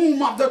the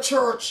womb of the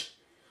church.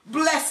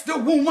 Bless the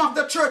womb of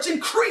the church.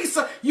 Increase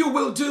you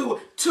will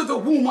do to the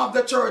womb of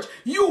the church.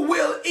 You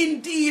will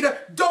indeed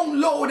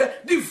download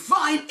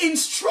divine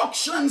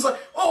instructions.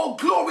 Oh,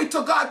 glory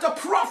to God, to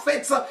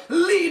prophets,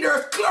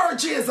 leaders,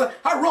 clergies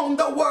around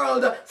the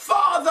world.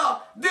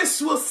 Father, this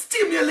will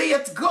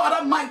stimulate,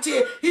 God Almighty,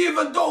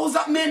 even those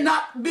that may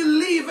not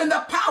believe in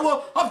the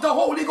power of the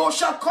Holy Ghost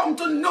shall come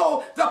to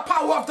know the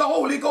power of the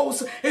Holy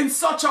Ghost in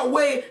such a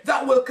way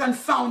that will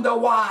confound the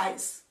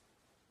wise.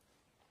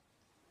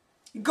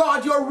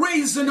 God, you're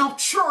raising up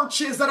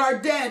churches that are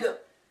dead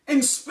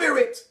in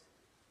spirit.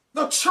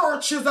 The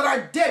churches that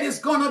are dead is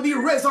going to be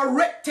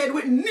resurrected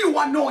with new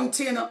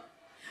anointing.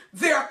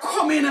 They're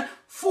coming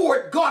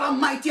forth, God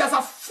Almighty, as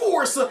a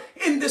force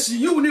in this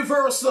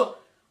universe.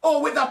 Oh,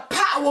 with the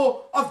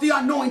power of the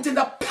anointing,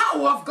 the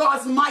power of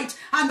God's might,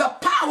 and the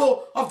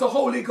power of the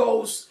Holy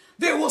Ghost.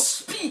 They will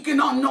speak in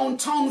unknown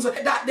tongues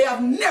that they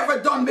have never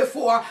done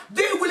before.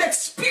 They will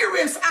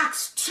experience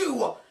Acts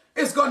 2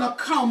 is going to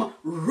come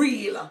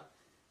real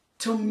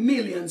to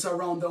millions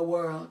around the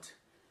world,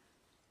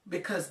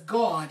 because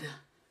God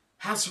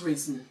has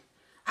risen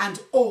and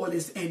all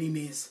his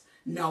enemies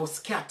now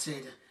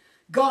scattered.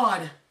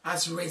 God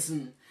has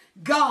risen.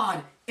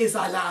 God is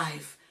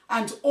alive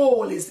and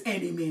all his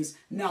enemies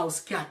now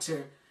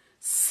scattered.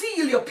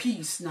 Seal your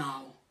peace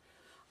now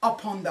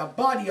upon the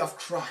body of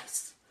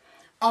Christ,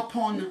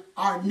 upon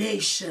our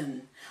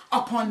nation,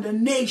 upon the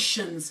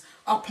nations,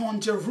 upon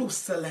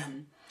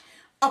Jerusalem,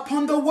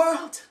 upon the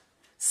world.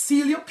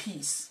 Seal your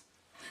peace.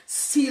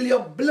 Seal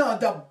your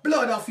blood, the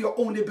blood of your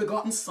only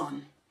begotten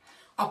Son,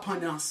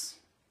 upon us.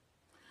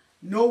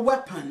 No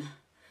weapon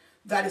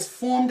that is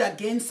formed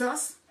against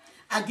us,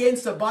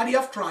 against the body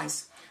of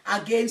Christ,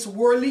 against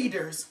world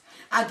leaders,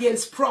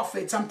 against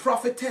prophets and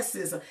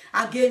prophetesses,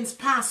 against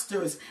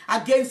pastors,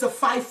 against the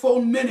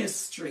fivefold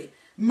ministry.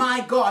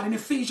 My God, in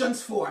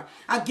Ephesians 4,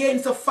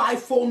 against the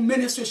fivefold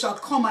ministry shall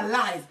come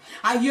alive.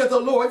 I hear the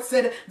Lord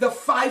said the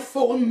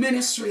fivefold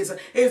ministries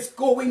is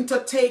going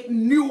to take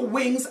new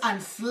wings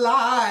and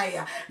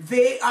fly.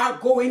 They are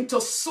going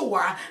to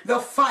soar. The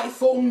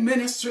fivefold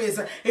ministries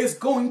is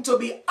going to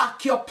be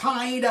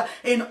occupied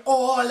in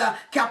all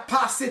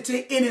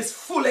capacity, in its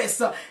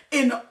fullest,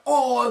 in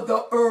all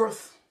the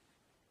earth.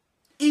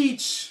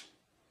 Each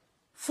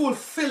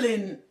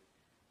fulfilling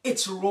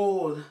its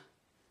role.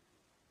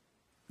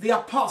 The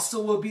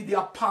apostle will be the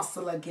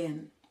apostle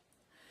again.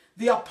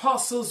 The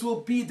apostles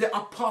will be the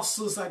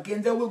apostles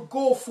again. They will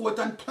go forth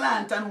and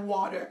plant and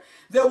water.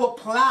 They will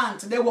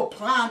plant, they will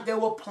plant, they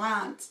will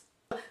plant.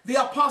 The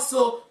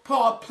apostle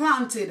Paul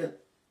planted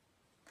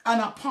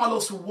and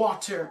Apollos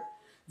watered.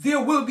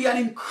 There will be an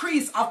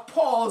increase of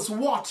Paul's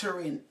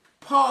watering,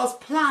 Paul's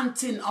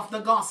planting of the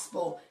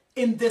gospel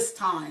in this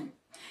time.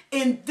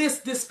 In this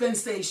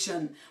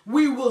dispensation,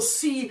 we will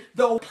see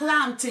the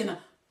planting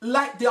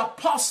like the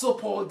apostle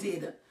Paul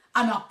did.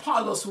 And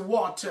Apollos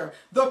water.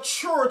 The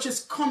church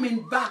is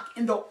coming back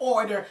in the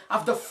order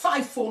of the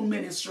fivefold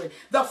ministry.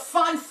 The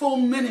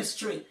fivefold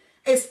ministry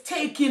is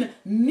taking a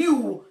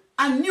new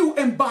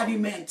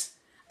embodiment,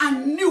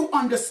 and new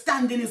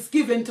understanding is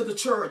given to the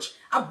church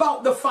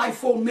about the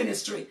fivefold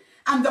ministry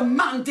and the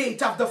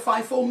mandate of the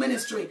fivefold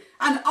ministry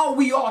and how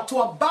we ought to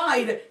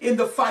abide in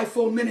the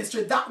fivefold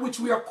ministry, that which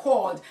we are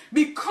called.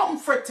 Be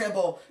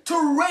comfortable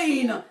to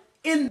reign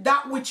in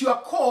that which you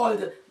are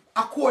called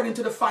according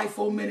to the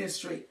fivefold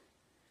ministry.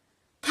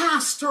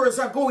 Pastors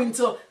are going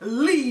to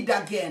lead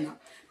again,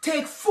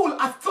 take full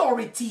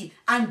authority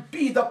and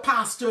be the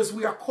pastors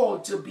we are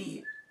called to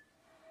be.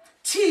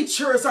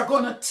 Teachers are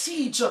going to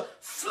teach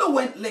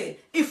fluently,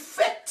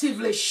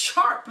 effectively,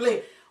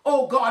 sharply,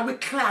 oh God,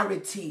 with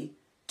clarity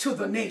to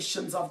the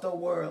nations of the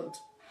world.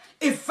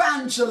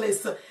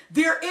 Evangelists,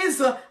 there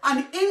is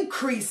an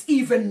increase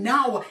even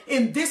now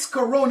in this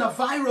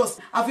coronavirus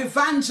of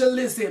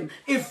evangelism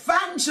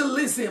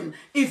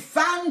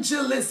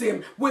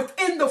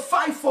within the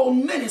fivefold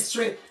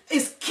ministry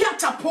is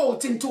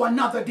catapulting to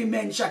another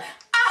dimension,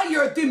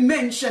 higher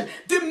dimension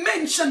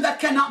that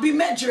cannot be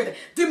measured,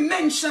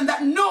 dimension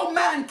that no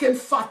man can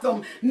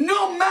fathom,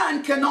 no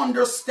man can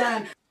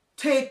understand.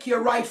 Take your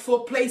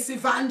rightful place,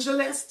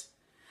 evangelist,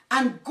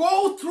 and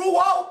go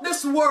throughout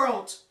this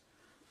world,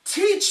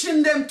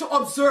 teaching them to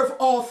observe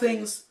all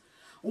things,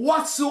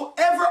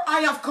 whatsoever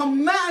I have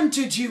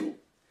commanded you,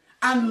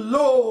 and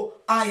lo,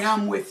 I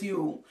am with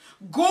you.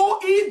 Go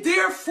ye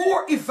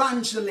therefore,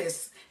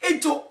 evangelists,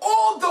 into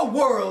all the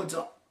world,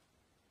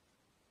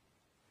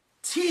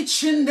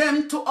 teaching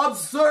them to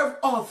observe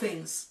all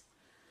things,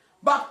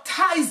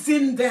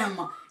 baptizing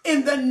them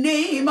in the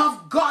name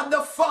of God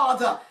the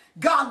Father,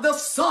 God the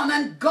Son,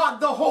 and God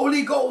the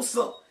Holy Ghost.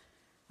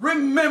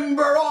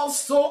 Remember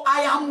also,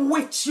 I am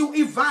with you,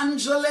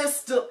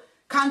 evangelist.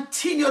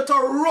 Continue to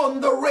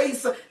run the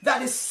race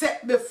that is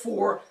set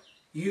before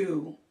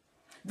you.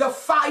 The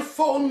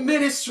fivefold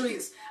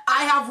ministries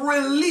I have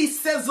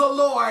released, says the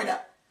Lord.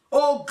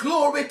 Oh,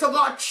 glory to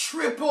God,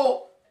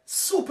 triple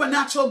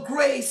supernatural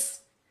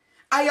grace.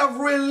 I have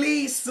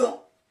released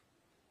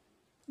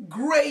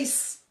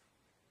grace,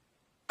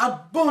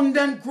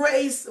 abundant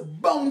grace,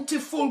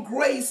 bountiful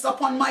grace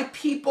upon my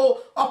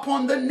people,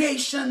 upon the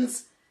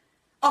nations,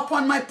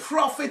 upon my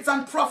prophets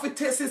and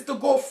prophetesses to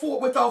go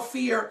forth without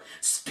fear.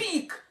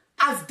 Speak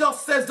as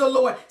thus says the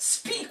Lord.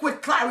 Speak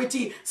with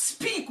clarity,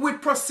 speak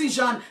with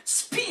precision,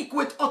 speak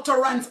with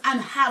utterance,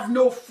 and have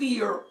no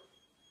fear.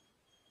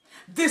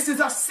 This is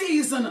a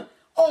season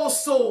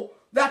also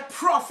that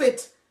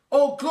prophet,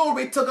 oh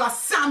glory to God,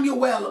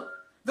 Samuel,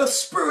 the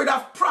spirit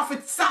of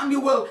prophet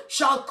Samuel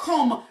shall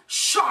come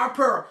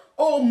sharper,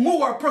 oh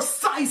more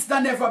precise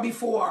than ever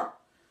before.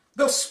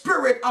 The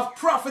spirit of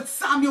prophet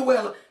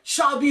Samuel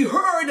shall be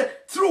heard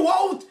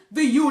throughout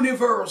the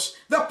universe.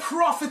 The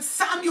prophet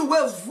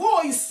Samuel's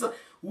voice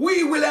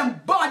we will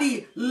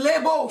embody.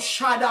 Lebo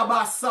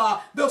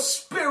Shadabasa, the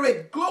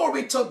spirit,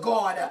 glory to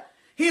God.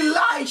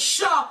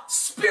 Elisha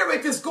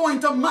spirit is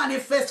going to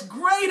manifest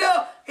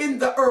greater in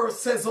the earth,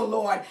 says the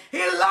Lord.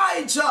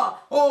 Elijah,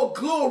 oh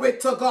glory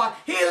to God.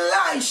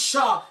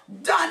 Elisha,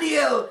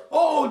 Daniel,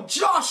 oh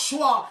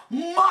Joshua,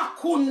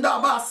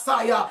 Makunda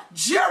Basaya,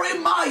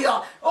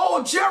 Jeremiah,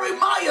 oh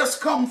Jeremiah's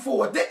come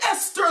forth. The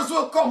Esthers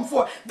will come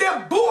forth. The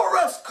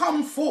Deborahs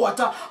come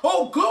forth.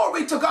 Oh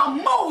glory to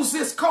God.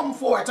 Moses come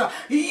forth.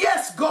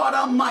 Yes, God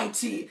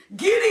Almighty.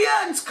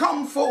 Gideon's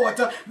come forth.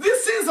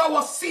 This is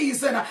our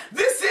season.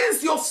 This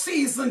is your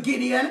season,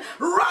 Gideon.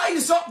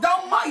 Rise up,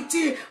 thou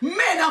mighty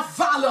men of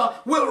valor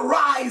will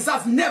rise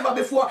as never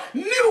before.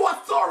 New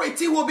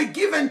authority will be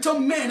given to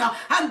men,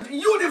 and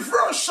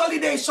universally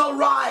they shall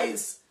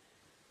rise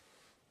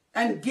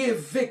and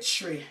give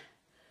victory,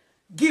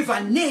 give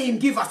a name,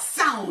 give a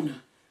sound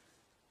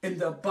in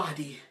the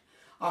body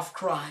of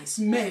Christ.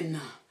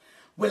 Men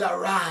will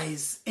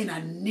arise in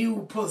a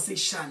new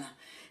position,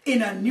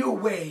 in a new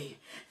way,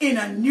 in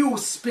a new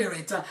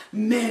spirit.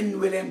 Men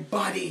will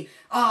embody,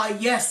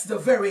 yes, the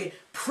very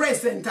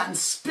presence and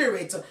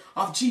spirit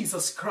of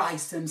Jesus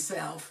Christ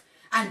himself,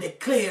 and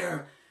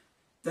declare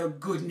the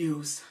good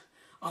news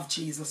of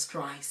Jesus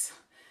Christ.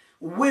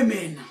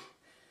 Women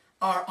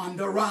are on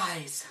the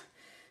rise.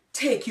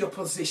 Take your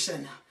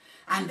position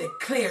and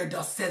declare,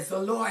 thus says the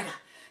Lord.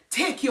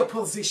 Take your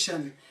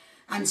position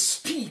and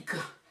speak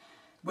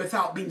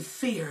without being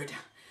feared.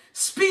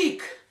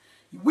 Speak.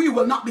 We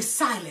will not be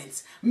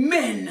silenced.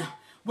 Men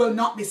will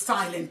not be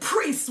silent.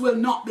 Priests will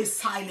not be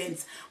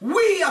silent.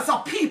 We as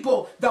a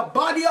people, the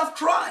body of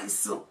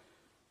Christ,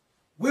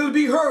 will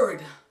be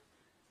heard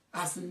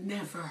as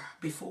never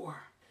before.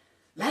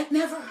 Like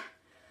never.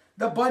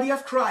 The body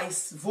of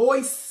Christ's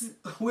voice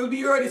will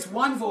be heard. It's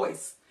one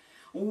voice,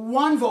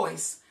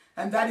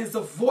 and that is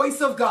the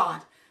voice of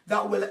God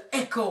that will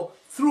echo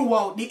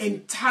throughout the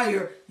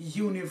entire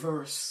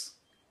universe.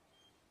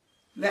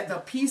 Let the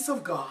peace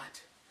of God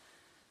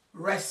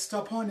rest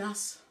upon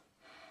us,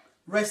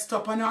 rest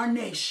upon our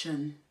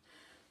nation,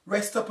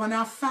 rest upon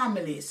our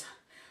families,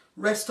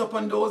 rest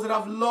upon those that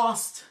have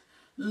lost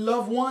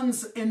loved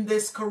ones in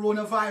this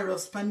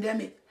coronavirus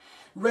pandemic,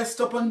 rest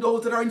upon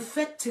those that are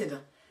infected.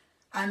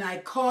 And I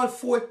call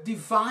forth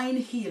divine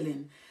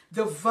healing,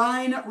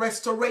 divine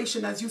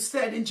restoration, as you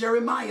said in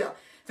Jeremiah,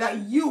 that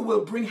you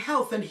will bring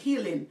health and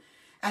healing,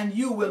 and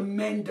you will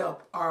mend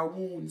up our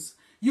wounds.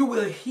 You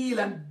will heal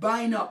and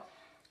bind up,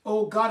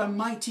 oh God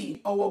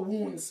Almighty, our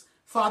wounds.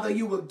 Father,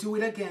 you will do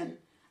it again.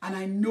 And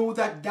I know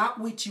that that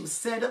which you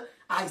said,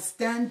 I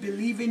stand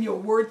believing your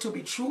word to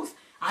be truth.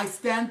 I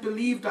stand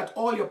believe that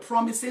all your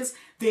promises,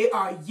 they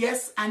are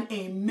yes and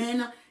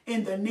amen.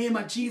 In the name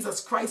of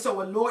Jesus Christ,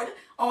 our Lord,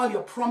 all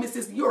your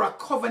promises, you're a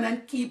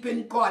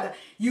covenant-keeping God.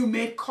 You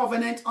made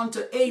covenant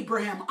unto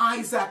Abraham,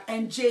 Isaac,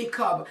 and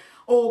Jacob.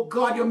 Oh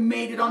God, you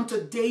made it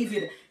unto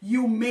David.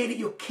 You made it,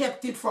 you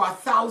kept it for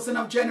 1,000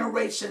 of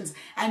generations,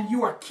 and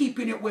you are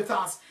keeping it with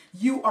us.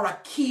 You are a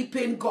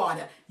keeping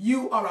God.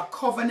 You are a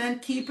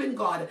covenant-keeping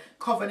God.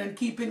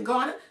 Covenant-keeping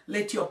God,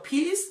 let your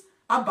peace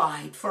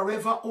abide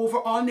forever over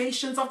all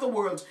nations of the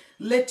world.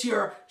 Let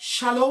your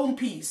shalom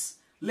peace,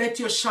 let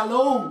your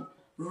shalom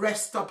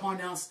rest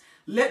upon us.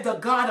 Let the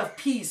God of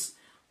peace,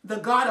 the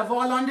God of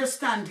all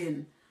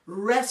understanding,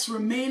 rest,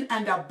 remain,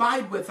 and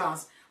abide with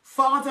us.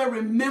 Father,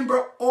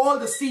 remember all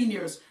the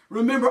seniors.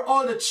 Remember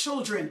all the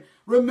children.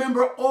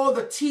 Remember all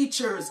the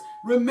teachers.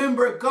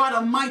 Remember, God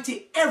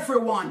Almighty,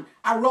 everyone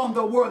around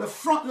the world, the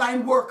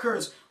frontline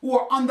workers who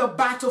are on the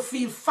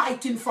battlefield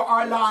fighting for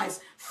our lives.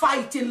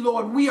 Fighting,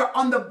 Lord. We are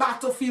on the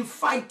battlefield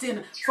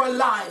fighting for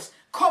lives.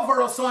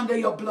 Cover us under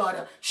your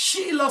blood.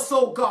 Shield us,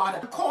 oh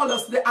God. Call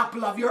us the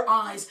apple of your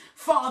eyes.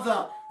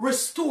 Father,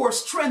 restore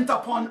strength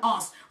upon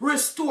us,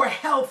 restore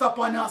health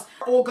upon us.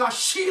 Oh God,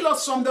 shield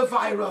us from the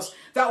virus,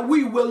 that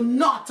we will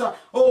not,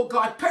 oh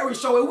God,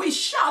 perish away. We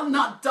shall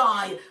not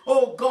die.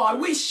 Oh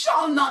God, we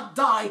shall not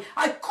die.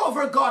 I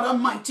cover, God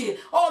Almighty,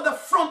 all the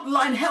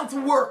frontline health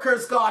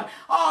workers, God.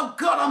 Oh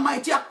God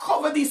Almighty, I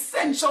cover the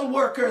essential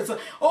workers.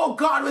 Oh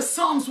God, with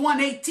Psalms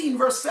 118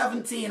 verse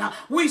 17,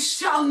 we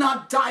shall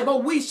not die,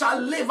 but we shall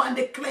live and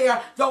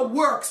declare the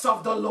works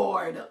of the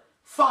Lord.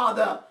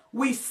 Father,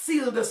 we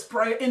seal this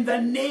prayer in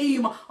the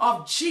name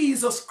of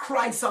Jesus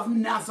Christ of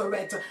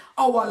Nazareth,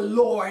 our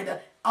Lord,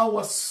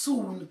 our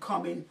soon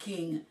coming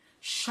King.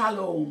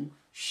 Shalom,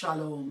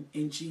 shalom,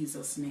 in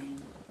Jesus'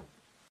 name.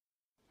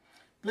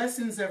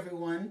 Blessings,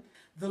 everyone.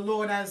 The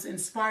Lord has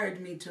inspired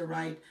me to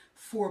write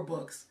 4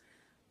 books.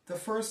 The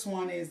first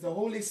one is the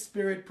Holy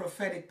Spirit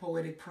Prophetic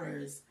Poetic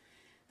Prayers.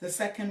 The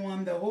second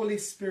one, the Holy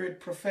Spirit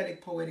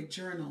Prophetic Poetic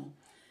Journal.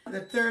 The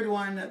third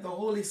one, the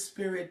Holy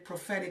Spirit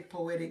Prophetic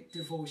Poetic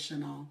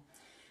Devotional.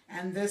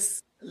 And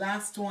this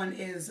last one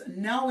is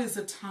Now is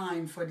the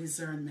Time for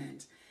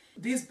Discernment.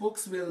 These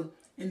books will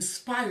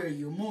inspire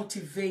you,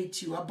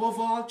 motivate you, above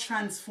all,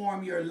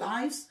 transform your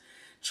lives,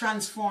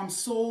 transform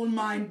soul,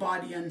 mind,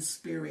 body, and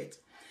spirit.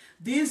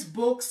 These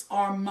books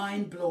are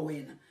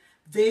mind-blowing.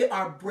 They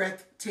are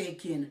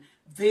breathtaking.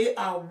 They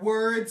are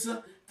words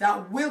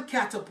that will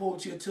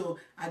catapult you to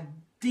a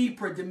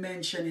deeper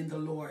dimension in the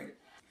Lord.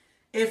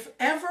 If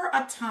ever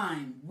a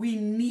time we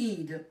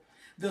need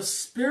the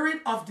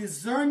spirit of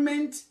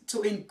discernment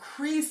to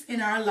increase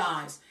in our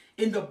lives,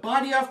 in the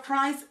body of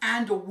Christ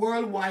and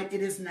worldwide,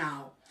 it is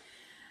now.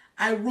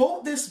 I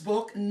wrote this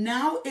book,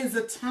 Now is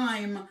the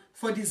Time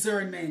for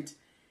Discernment.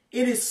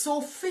 It is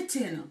so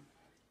fitting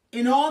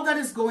in all that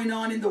is going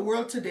on in the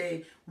world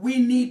today. We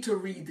need to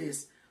read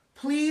this.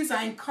 Please,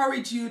 I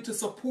encourage you to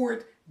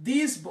support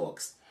these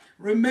books.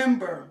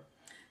 Remember,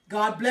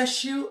 God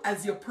bless you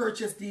as you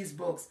purchase these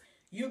books.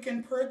 You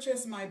can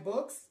purchase my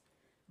books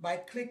by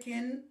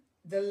clicking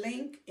the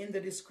link in the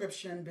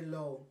description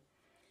below.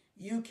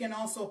 You can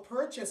also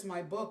purchase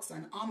my books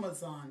on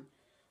Amazon,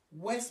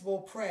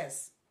 Westbow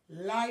Press,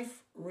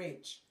 Life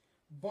Rich,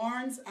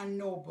 Barnes &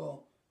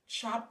 Noble,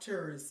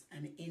 Chapters,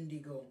 and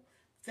Indigo.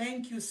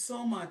 Thank you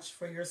so much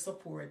for your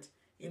support.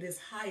 It is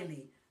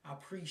highly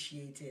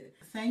appreciated.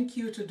 Thank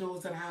you to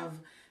those that have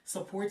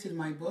supported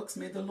my books.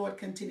 May the Lord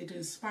continue to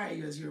inspire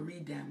you as you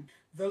read them.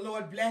 The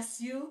Lord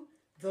bless you.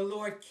 The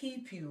Lord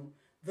keep you.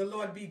 The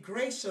Lord be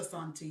gracious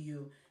unto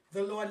you.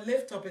 The Lord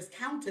lift up his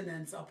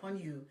countenance upon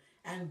you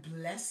and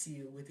bless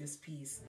you with his peace.